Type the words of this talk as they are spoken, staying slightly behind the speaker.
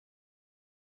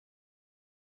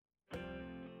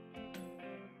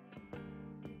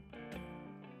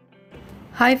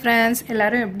Hi friends,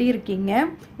 எல்லோரும் எப்படி இருக்கீங்க?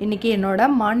 இன்றைக்கி என்னோட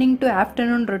மார்னிங் டு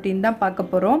ஆஃப்டர்நூன் ரொட்டீன் தான் பார்க்க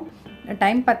போகிறோம்.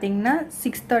 டைம் பார்த்திங்கன்னா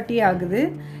 6:30 ஆகுது.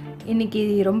 இன்றைக்கி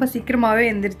ரொம்ப சீக்கிரமாகவே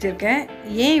எழுந்திரிச்சிருக்கேன்.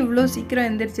 ஏன் இவ்வளோ சீக்கிரம்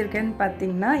எழுந்திரிச்சிருக்கேன்னு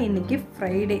பார்த்திங்கன்னா இன்றைக்கி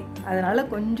ஃப்ரைடே, அதனால்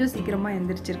கொஞ்சம் சீக்கிரமாக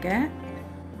எழுந்திரிச்சிருக்கேன்.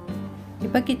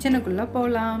 இப்போ கிச்சனுக்குள்ளே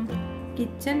போகலாம்.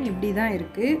 கிச்சன் இப்படி தான்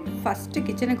இருக்குது. ஃபஸ்ட்டு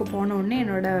கிச்சனுக்கு போனோடனே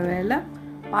என்னோடய வேலை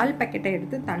பால் பேக்கெட்டை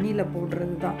எடுத்து தண்ணியில்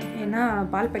போடுறது தான். ஏன்னா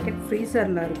பால் பேக்கெட்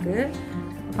ஃப்ரீசரில் இருக்குது.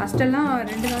 ஃபஸ்ட்டெல்லாம்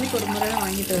 2 நாளைக்கு ஒரு முறை தான்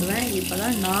வாங்கிட்டு வருவேன்.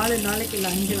 இப்போலாம் 4 நாளைக்கு இல்லை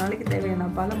 5 நாளைக்கு தேவையான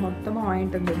பாலை மொத்தமாக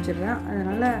வாங்கிட்டு வந்து வச்சிடுறேன்.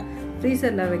 அதனால்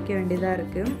ஃப்ரீசரில் வைக்க வேண்டியதாக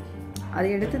இருக்குது. அதை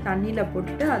எடுத்து தண்ணியில்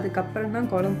போட்டுட்டு அதுக்கப்புறம் தான்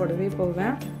கோலம் போடவே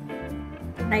போவேன்.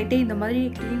 நைட்டே இந்த மாதிரி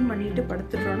க்ளீன் பண்ணிவிட்டு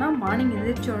படுத்துட்டோன்னா மார்னிங்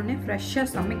எழுந்திரிச்ச உடனே ஃப்ரெஷ்ஷாக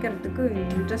சமைக்கிறதுக்கு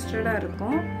இன்ட்ரெஸ்டடாக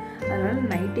இருக்கும். அதனால்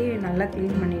நைட்டே நல்லா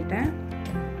க்ளீன் பண்ணிட்டேன்.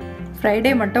 ஃப்ரைடே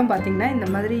மட்டும் பார்த்திங்கன்னா இந்த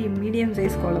மாதிரி மீடியம்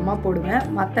சைஸ் கோலமாக போடுவேன்.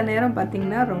 மற்ற நேரம்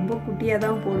பார்த்திங்கன்னா ரொம்ப குட்டியாக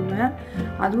தான் போடுவேன்.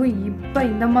 அதுவும் இப்போ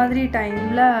இந்த மாதிரி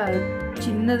டைமில்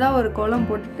சின்னதாக ஒரு கோலம்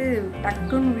போட்டுட்டு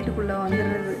டக்குன்னு வீட்டுக்குள்ளே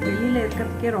வந்துடுறது. வெளியில்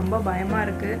இருக்கிறதுக்கே ரொம்ப பயமாக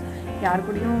இருக்குது. யார்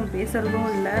கூடயும்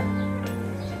பேசுகிறதும் இல்லை.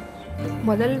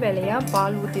 முதல் வேலையாக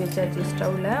பால் ஊற்றி வச்சாச்சு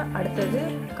ஸ்டவ்வில். அடுத்தது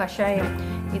கஷாயம்.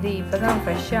 இது இப்போ தான்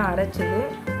ஃப்ரெஷ்ஷாக அரைச்சது.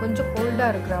 கொஞ்சம் கோல்டாக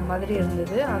இருக்கிற மாதிரி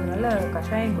இருந்தது. அதனால்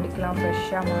கஷாயம் குடிக்கலாம்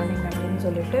ஃப்ரெஷ்ஷாக மார்னிங் அப்படின்னு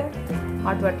சொல்லிட்டு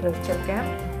ஹாட் வாட்டர் வச்சுருக்கேன்.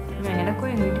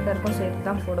 எனக்கும் எங்கள் வீட்டுக்காருக்கும் சேர்த்து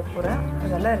தான் போட போகிறேன்.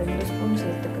 அதெல்லாம் 2 ஸ்பூன்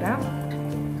சேர்த்துக்கிறேன்.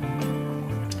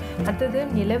 அடுத்தது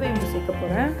நிலவேம்பு சேர்க்க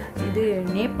போகிறேன். இது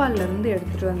நேபாளிலேருந்து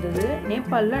எடுத்துகிட்டு வந்தது.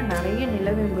 நேபாளில் நிறைய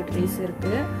நிலவேம்பு ட்ரீஸ்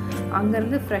இருக்குது.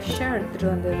 அங்கேருந்து ஃப்ரெஷ்ஷாக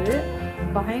எடுத்துகிட்டு வந்தது.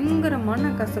 பயங்கரமான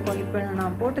கசக்கும். இப்போ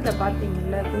நான் போட்டதை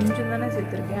பார்த்தீங்கல்ல, கொஞ்சம் தானே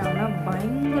சேர்த்துருக்கேன், ஆனால்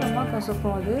பயங்கரமாக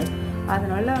கசக்கும் அது.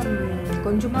 அதனால்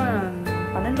கொஞ்சமாக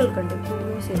பனங்கள் கண்டு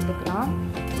சேர்த்துக்கலாம்.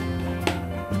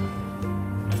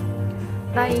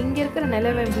 நான் இங்கே இருக்கிற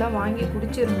நிலவேம்புலாம் வாங்கி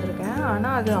குடிச்சிருந்துருக்கேன்.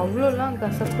 ஆனால் அது அவ்வளோலாம்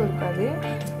கசப்பு இருக்காது.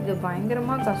 இது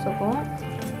பயங்கரமாக கசக்கும்.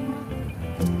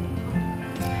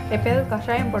 எப்போயாவது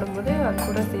கஷாயம் போடும்போது அது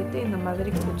கூட சேர்த்து இந்த மாதிரி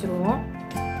குடிச்சிருவோம்.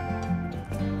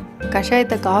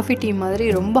 கஷாயத்தை காஃபி டீ மாதிரி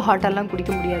ரொம்ப ஹாட்டெல்லாம்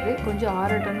குடிக்க முடியாது. கொஞ்சம்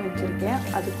ஆறட்டன்னு வச்சுருக்கேன்.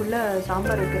 அதுக்குள்ளே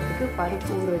சாம்பார் வைக்கிறதுக்கு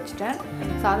பருப்பு ஊற வச்சுட்டேன்.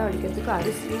 சாதம் வடிக்கிறதுக்கு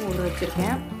அரிசியும் ஊற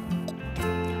வச்சுருக்கேன்.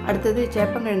 அடுத்தது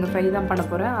சேப்பங்கிழங்கு ஃப்ரை தான் பண்ண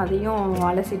போகிறேன். அதையும்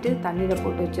அலசிட்டு தண்ணியில்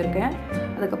போட்டு வச்சுருக்கேன்.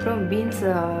 அதுக்கப்புறம் பீன்ஸ்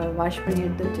வாஷ் பண்ணி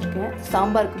எடுத்து வச்சுருக்கேன்.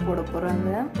 சாம்பாருக்கு போட போகிறாங்க.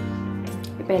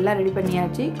 இப்போ எல்லாம் ரெடி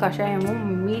பண்ணியாச்சு. கஷாயமும்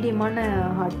மீடியமான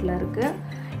ஹாட்டில் இருக்குது.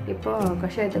 இப்போது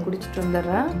கஷாயத்தை குடிச்சிட்டு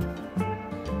வந்துடுறேன்.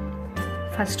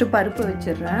 ஃபஸ்ட்டு பருப்பு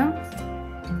வச்சிடுறேன்.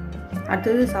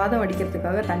 அடுத்தது சாதம்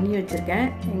வடிக்கிறதுக்காக தண்ணி வச்சுருக்கேன்.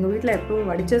 எங்கள் வீட்டில் எப்போவும்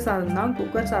வடித்த சாதம் தான்,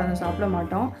 குக்கர் சாதம் சாப்பிட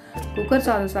மாட்டோம். குக்கர்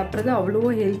சாதம் சாப்பிட்றது அவ்வளோ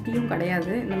ஹெல்த்தியும்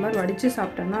கிடையாது. இந்த மாதிரி வடித்து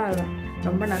சாப்பிட்டோன்னா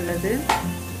ரொம்ப நல்லது.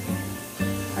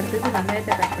 அடுத்தது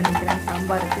வெங்காயத்தை கட் பண்ணிக்கிறேன்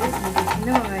சாம்பாருக்கு. இன்றைக்கி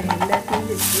சின்ன வெங்காயம் இல்லை,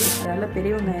 தீந்துச்சு. அதனால்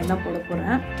பெரிய வெங்காயம் தான் போட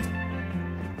போகிறேன்.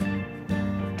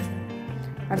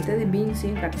 அடுத்தது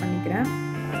பீன்ஸையும் கட் பண்ணிக்கிறேன்.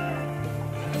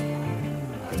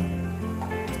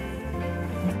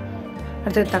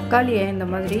 அடுத்தது தக்காளியை இந்த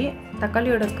மாதிரி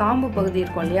தக்காளியோட காம்பு பகுதி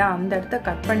இருக்கும் இல்லையா, அந்த இடத்த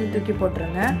கட் பண்ணி தூக்கி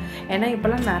போட்டுருங்க. ஏன்னா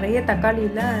இப்போல்லாம் நிறைய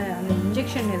தக்காளியில் அந்த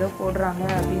இன்ஜெக்ஷன் ஏதோ போடுறாங்க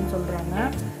அப்படின்னு சொல்கிறாங்க.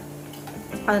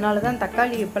 அதனால தான்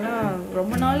தக்காளி இப்போல்லாம்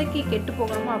ரொம்ப நாளைக்கு கெட்டு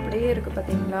போகாமல் அப்படியே இருக்குது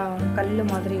பார்த்தீங்களா, கல்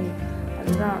மாதிரி.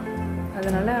 அதுதான்,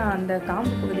 அதனால் அந்த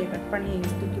காம்பு பகுதியை கட் பண்ணி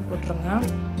தூக்கி போட்டுருங்க.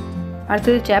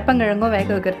 அடுத்தது சேப்பங்கிழங்கும் வேக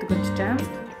வைக்கிறதுக்கு வச்சுட்டேன்.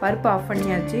 பருப்பு ஆஃப்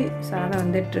பண்ணியாச்சு. சாதம்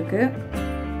வந்துட்டுருக்கு.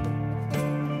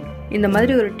 இந்த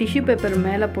மாதிரி ஒரு டிஷ்யூ பேப்பர்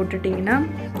மேலே போட்டுட்டிங்கன்னா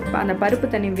அந்த பருப்பு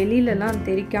தண்ணி வெளியிலலாம்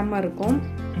தெரிக்காமல் இருக்கும்.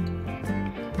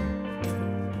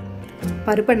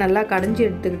 பருப்பை நல்லா கடைஞ்சி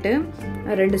எடுத்துக்கிட்டு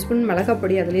 2 ஸ்பூன் மிளகாய்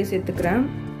பொடி அதிலே சேர்த்துக்கிறேன்.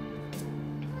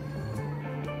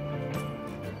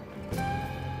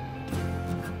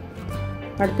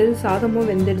 அடுத்தது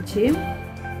சாதமும் வெந்துடுச்சு.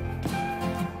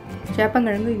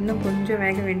 சேப்பங்கிழங்கு இன்னும் கொஞ்சம்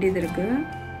வேக வேண்டியது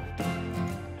இருக்குது.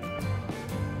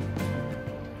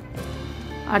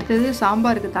 அடுத்தது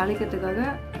சாம்பாருக்கு தாளிக்கிறதுக்காக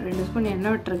 2 ஸ்பூன்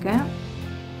எண்ணெய் விட்டுருக்கேன்.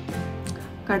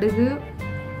 கடுகு,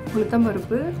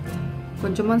 உளுத்தம்பருப்பு,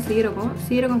 கொஞ்சமாக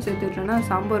சீரகம் சேர்த்துக்கிட்டோன்னா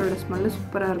சாம்பாரோட ஸ்மெல்லு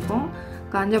சூப்பராக இருக்கும்.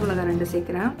 காஞ்ச மிளகாய் 2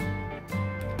 சேர்க்குறேன்.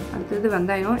 அடுத்தது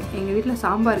வெங்காயம். எங்கள் வீட்டில்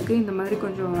சாம்பாருக்கு இந்த மாதிரி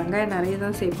கொஞ்சம் வெங்காயம் நிறைய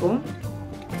தான் சேர்ப்போம்.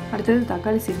 அடுத்தது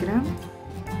தக்காளி சேர்க்குறேன்.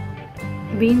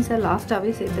 பீன்ஸை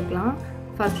லாஸ்ட்டாகவே சேர்த்துக்கலாம்.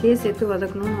 ஃபஸ்ட்லேயே சேர்த்து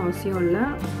வதக்கணும்னு அவசியம் இல்லை.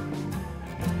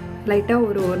 லைட்டாக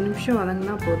ஒரு 1 நிமிஷம்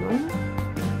வதங்கினா போதும்.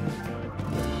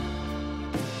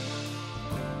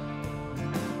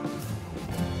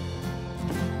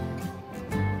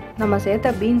 நம்ம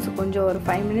சேர்த்த பீன்ஸ் கொஞ்சம் ஒரு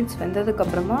 5 மினிட்ஸ்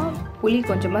வெந்ததுக்கப்புறமா புளி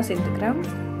கொஞ்சமாக சேர்த்துக்கிறேன்.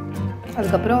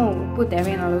 அதுக்கப்புறம் உப்பு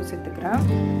தேவையான அளவு சேர்த்துக்கிறேன்.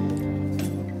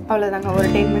 அவ்வளோதாங்க. ஒரு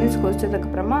 10 மினிட்ஸ்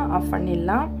கொதிச்சதுக்கப்புறமா ஆஃப்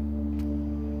பண்ணிடலாம்.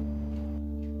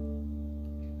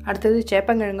 அடுத்தது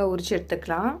சேப்பங்கிழங்கை உரித்து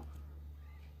எடுத்துக்கலாம்.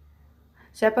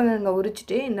 சேப்பங்கிழங்க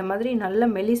உரிச்சிட்டு இந்த மாதிரி நல்லா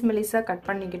மெலிஸாக கட்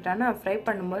பண்ணிக்கிட்டான்னா ஃப்ரை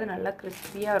பண்ணும்போது நல்லா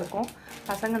கிறிஸ்பியாக இருக்கும்.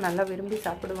 பசங்க நல்லா விரும்பி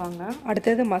சாப்பிடுவாங்க.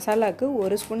 அடுத்தது மசாலாவுக்கு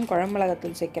 1 ஸ்பூன் குழம்பு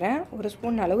மிளகாத்தூள் சேர்க்குறேன். 1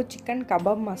 ஸ்பூன் அளவு சிக்கன்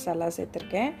கபாப் மசாலா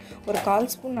சேர்த்துருக்கேன். ஒரு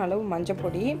 1/4 ஸ்பூன் அளவு மஞ்சள்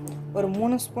பொடி, ஒரு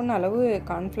 3 ஸ்பூன் அளவு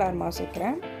கார்ன்ஃப்ளவர் மாவு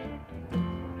சேர்க்குறேன்.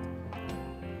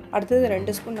 அடுத்தது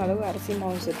 2 ஸ்பூன் அளவு அரிசி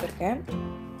மாவு சேர்த்துருக்கேன்.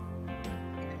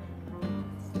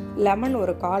 லெமன்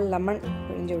ஒரு 1/4 லெமன்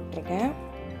பிழிஞ்சு விட்டுருக்கேன்.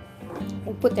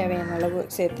 உப்பு தேவையான அளவு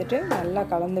சேர்த்துட்டு நல்லா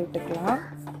கலந்து விட்டுக்கலாம்.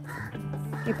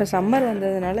 இப்போ சம்மர்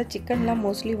வந்ததுனால சிக்கன்லாம்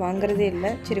மோஸ்ட்லி வாங்குறதே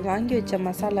இல்லை. சரி, வாங்கி வச்ச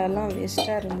மசாலாலாம்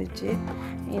வேஸ்ட்டாக இருந்துச்சு.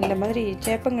 இந்த மாதிரி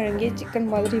சேப்பங்கிழங்கே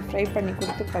சிக்கன் மாதிரி ஃப்ரை பண்ணி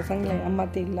கொடுத்து பசங்களை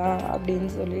ஏமாற்றிடலாம் அப்படின்னு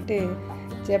சொல்லிட்டு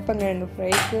சேப்பங்கிழங்கு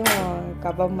ஃப்ரைக்கும்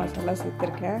கபாப் மசாலா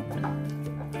சேர்த்துருக்கேன்.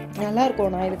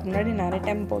 நல்லாயிருக்கும். நான் இதுக்கு முன்னாடி நிறைய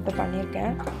டைம் போட்டு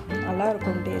பண்ணியிருக்கேன்.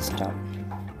 நல்லாயிருக்கும் டேஸ்ட்டாக.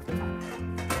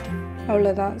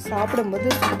 அவ்வளோதான், சாப்பிடும்போது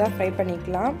சூடாக ஃப்ரை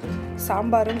பண்ணிக்கலாம்.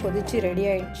 சாம்பாரும் கொதித்து ரெடி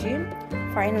ஆகிடுச்சு.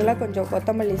 ஃபைனலாக கொஞ்சம்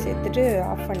கொத்தமல்லி சேர்த்துட்டு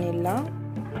ஆஃப் பண்ணிடலாம்.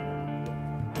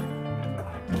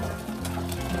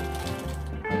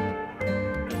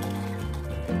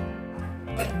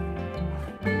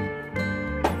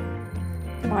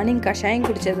 மார்னிங் கஷாயம்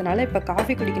குடித்ததுனால இப்போ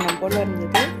காஃபி குடிக்கணும் போல்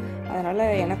இருந்தது. அதனால்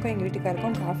எனக்கும் எங்கள்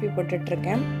வீட்டுக்காருக்கும் காஃபி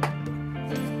போட்டுட்ருக்கேன்.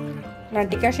 நான்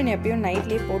டிகாஷன் எப்பயும்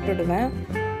நைட்லேயே போட்டுடுவேன்.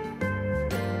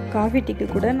 காஃபி டீக்கு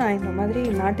கூட நான் இந்த மாதிரி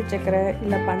நாட்டு சக்கரை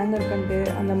இல்லை பனங்கற்கண்டு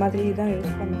அந்த மாதிரி தான்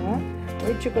யூஸ் பண்ணுவேன்.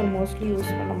 ஒயிட் சுகர் மோஸ்ட்லி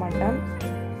யூஸ் பண்ண மாட்டேன்.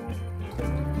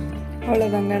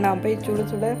 அவ்வளோதாங்க, நான் போய் சுட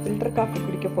சுட ஃபில்டர் காஃபி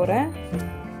குடிக்க போகிறேன்.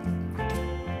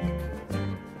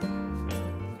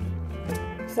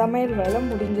 சமையல் வேலை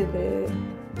முடிஞ்சது.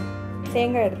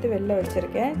 தேங்காய் எடுத்து வெளில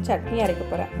வச்சுருக்கேன். சட்னி அரைக்க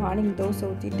போகிறேன். மார்னிங் தோசை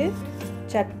ஊற்றிட்டு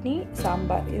சட்னி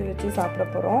சாம்பார் இதை வச்சு சாப்பிட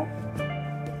போகிறோம்.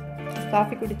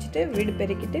 காஃபி குடிச்சிட்டு வீடு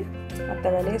பெருக்கிட்டு மற்ற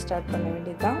வேலையை ஸ்டார்ட் பண்ண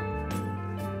வேண்டியதுதான்.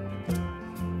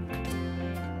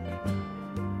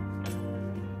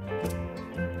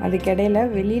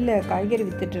 அதுக்கிடையில் வெளியில் காய்கறி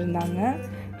விற்றுட்டு இருந்தாங்க.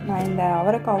 நான் இந்த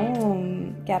அவரைக்காவும்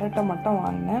கேரட்டை மட்டும்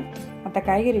வாங்கினேன். மற்ற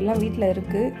காய்கறிலாம் வீட்டில்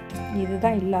இருக்குது.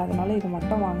 இதுதான் இல்லை, அதனால் இது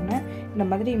மட்டும் வாங்கினேன். இந்த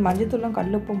மாதிரி மஞ்சத்தூளும்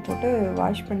கல்லுப்பும் போட்டு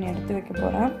வாஷ் பண்ணி எடுத்து வைக்க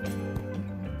போகிறேன்.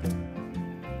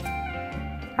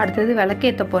 அடுத்தது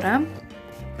விளக்கேற்ற போகிறேன்.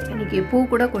 இன்றைக்கி பூ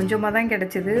கூட கொஞ்சமாக தான்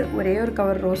கிடச்சிது. ஒரே ஒரு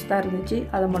கவர் ரோஸ் தான் இருந்துச்சு.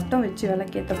 அதை மட்டும் வச்சு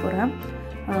விளக்கேற்ற போகிறேன்.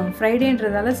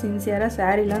 ஃப்ரைடேன்றதால சின்சியராக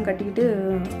சாரீலாம் கட்டிக்கிட்டு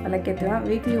விளக்கேற்றுவேன்.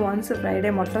 வீக்லி ஒன்ஸ் ஃப்ரைடே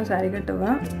மட்டும் சாரீ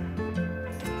கட்டுவேன்.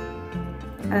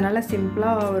 அதனால்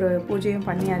சிம்பிளாக ஒரு பூஜையும்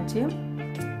பண்ணியாச்சு.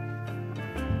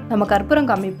 நம்ம கற்பூரம்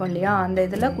காமிப்போம் இல்லையா, அந்த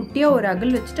இதில் குட்டியாக ஒரு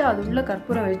அகல் வச்சுட்டு அது உள்ள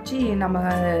கற்பூரம் வச்சு நம்ம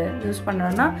யூஸ்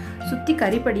பண்ணோன்னா சுற்றி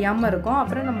கறிப்படியாமல் இருக்கும்.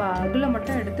 அப்புறம் நம்ம அகலை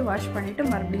மட்டும் எடுத்து வாஷ் பண்ணிவிட்டு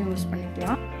மறுபடியும் யூஸ்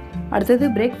பண்ணிக்கலாம். அடுத்தது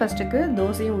பிரேக்ஃபாஸ்ட்டுக்கு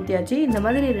தோசையும் ஊற்றியாச்சு. இந்த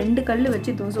மாதிரி 2 கல்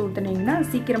வச்சு தோசை ஊற்றினீங்கன்னா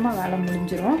சீக்கிரமாக வேலை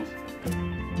முடிஞ்சிடும்.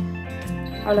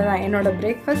 அவ்வளோதான், என்னோடய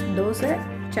பிரேக்ஃபாஸ்ட் தோசை,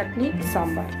 சட்னி,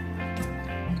 சாம்பார்.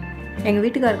 எங்கள்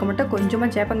வீட்டுக்காருக்கு மட்டும் கொஞ்சமாக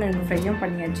சேப்பங்கிழங்கு ஃப்ரையும்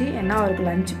பண்ணியாச்சு. ஏன்னா அவருக்கு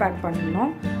லஞ்ச் பேக்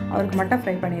பண்ணணும். அவருக்கு மட்டும்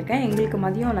ஃப்ரை பண்ணியிருக்கேன். எங்களுக்கு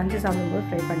மதியம் லஞ்சு சாப்பிடும்போது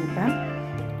ஃப்ரை பண்ணிப்பேன்.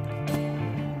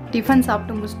 டிஃபன்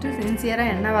சாப்பிட்டு முடிச்சுட்டு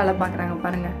சின்சியராக என்ன வேலை பார்க்குறாங்க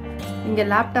பாருங்கள். இங்கே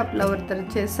லேப்டாப்பில் ஒருத்தர்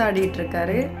செஸ்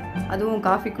ஆடிட்டுருக்காரு. அதுவும்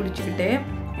காஃபி குடிச்சிக்கிட்டே.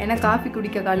 ஏன்னா காஃபி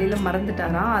குடிக்க காலையில்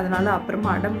மறந்துட்டாராம். அதனால் அப்புறமா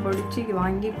அடம் பிடிச்சி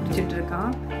வாங்கி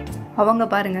குடிச்சிட்ருக்கான். அவங்க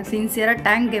பாருங்கள் சின்சியராக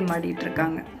டேங்க் கேம்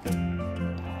ஆடிட்டுருக்காங்க.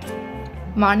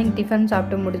 மார்னிங் டிஃபன்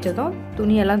சாப்பிட்டு முடித்ததும்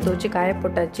துணியெல்லாம் துவச்சி காய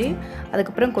போட்டாச்சு.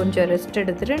 அதுக்கப்புறம் கொஞ்சம் ரெஸ்ட்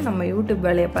எடுத்துகிட்டு நம்ம யூடியூப்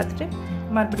வேலையை பார்த்துட்டு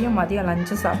மறுபடியும் மதியம்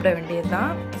லஞ்சு சாப்பிட வேண்டியது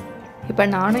தான். இப்போ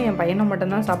நானும் என் பையனும்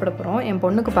மட்டும்தான் சாப்பிட போகிறோம். என்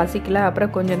பொண்ணுக்கு பசிக்கல,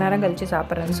 அப்புறம் கொஞ்சம் நேரம் கழித்து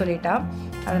சாப்பிட்றேன்னு சொல்லிட்டா.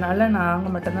 அதனால்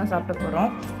நாங்கள் மட்டும்தான் சாப்பிட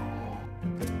போகிறோம்.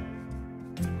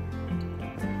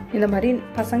 இந்த மாதிரி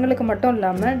பசங்களுக்கு மட்டும்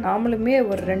இல்லாமல் நாமளுமே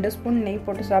ஒரு 2 ஸ்பூன் நெய்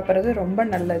போட்டு சாப்பிட்றது ரொம்ப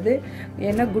நல்லது.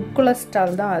 ஏன்னா குட்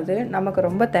கொலஸ்ட்ரால் தான் அது, நமக்கு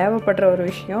ரொம்ப தேவைப்படுற ஒரு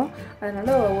விஷயம்.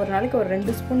 அதனால் ஒரு நாளைக்கு ஒரு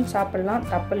 2 ஸ்பூன் சாப்பிட்லாம்,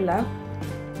 தப்பில்லை.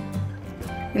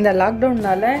 இந்த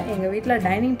லாக்டவுன்னால் எங்கள் வீட்டில்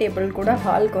டைனிங் டேபிள் கூட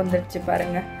ஹாலுக்கு வந்துடுச்சு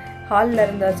பாருங்கள். ஹாலில்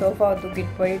இருந்த சோஃபாவை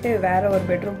தூக்கிட்டு போயிட்டு வேறு ஒரு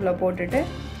பெட்ரூமில் போட்டுட்டு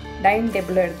டைனிங்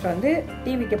டேபிளை எடுத்துகிட்டு வந்து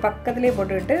டிவிக்கு பக்கத்துலேயே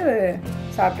போட்டுக்கிட்டு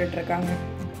சாப்பிட்டுட்ருக்காங்க.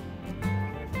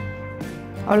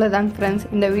 அவ்வளோதாங்க ஃப்ரெண்ட்ஸ்,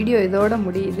 இந்த வீடியோ இதோட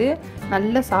முடியுது.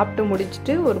 நல்லா சாப்பிட்டு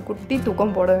முடிச்சுட்டு ஒரு குட்டி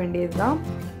தூக்கம் போட வேண்டியது தான்.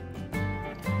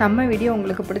 நம்ம வீடியோ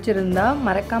உங்களுக்கு பிடிச்சிருந்தா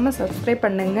மறக்காமல் சப்ஸ்கிரைப்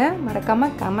பண்ணுங்கள்.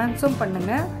 மறக்காமல் கமெண்ட்ஸும்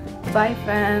பண்ணுங்கள். Bye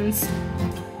friends.